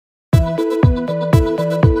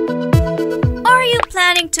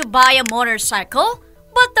planning to buy a motorcycle?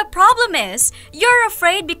 But the problem is, you're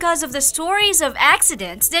afraid because of the stories of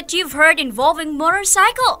accidents that you've heard involving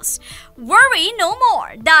motorcycles. Worry no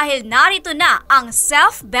more dahil narito na ang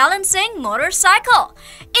self-balancing motorcycle.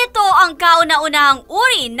 Ito ang kauna-unahang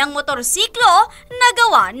uri ng motorsiklo na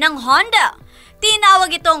gawa ng Honda. Tinawag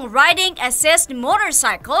itong riding assist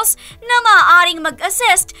motorcycles na maaaring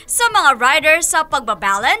mag-assist sa mga riders sa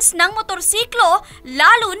pagbabalance ng motorsiklo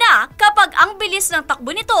lalo na kapag ang bilis ng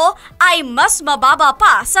takbo nito ay mas mababa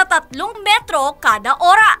pa sa 3 metro kada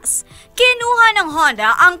oras. Kinuha ng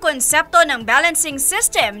Honda ang konsepto ng balancing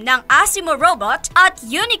system ng Asimo Robot at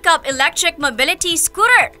Unicub Electric Mobility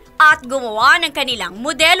Scooter at gumawa ng kanilang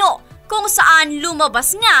modelo kung saan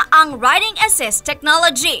lumabas nga ang riding assist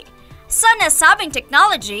technology. Sa nasabing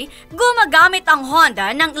technology, gumagamit ang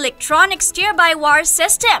Honda ng electronic steer-by-wire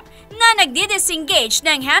system na nagdi-disengage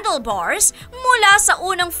ng handlebars mula sa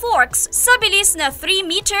unang forks sa bilis na 3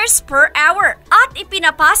 meters per hour at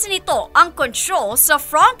ipinapasa nito ang control sa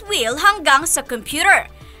front wheel hanggang sa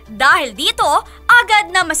computer. Dahil dito,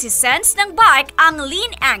 agad na masisense ng bike ang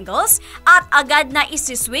lean angles at agad na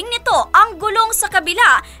isiswing nito ang gulong sa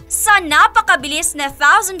kabila sa napakabilis na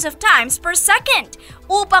thousands of times per second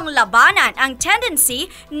upang labanan ang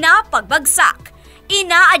tendency na pagbagsak.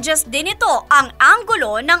 Ina-adjust din ito ang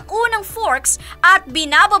anggulo ng unang forks at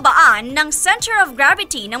binababaan ng center of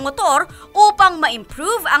gravity ng motor upang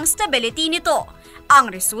ma-improve ang stability nito.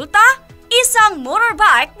 Ang resulta? Isang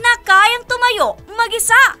motorbike na kayang tumayo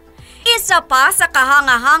mag-isa. Isa pa sa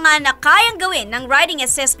kahanga-hanga na kayang gawin ng riding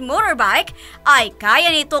assist motorbike ay kaya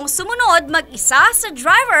nitong sumunod mag-isa sa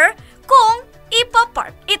driver kung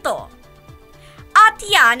ipapark ito. At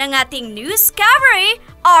yan ang ating Newscovery,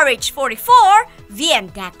 RH44, VN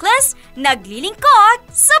Deckless, naglilingkod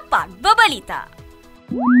sa pagbabalita.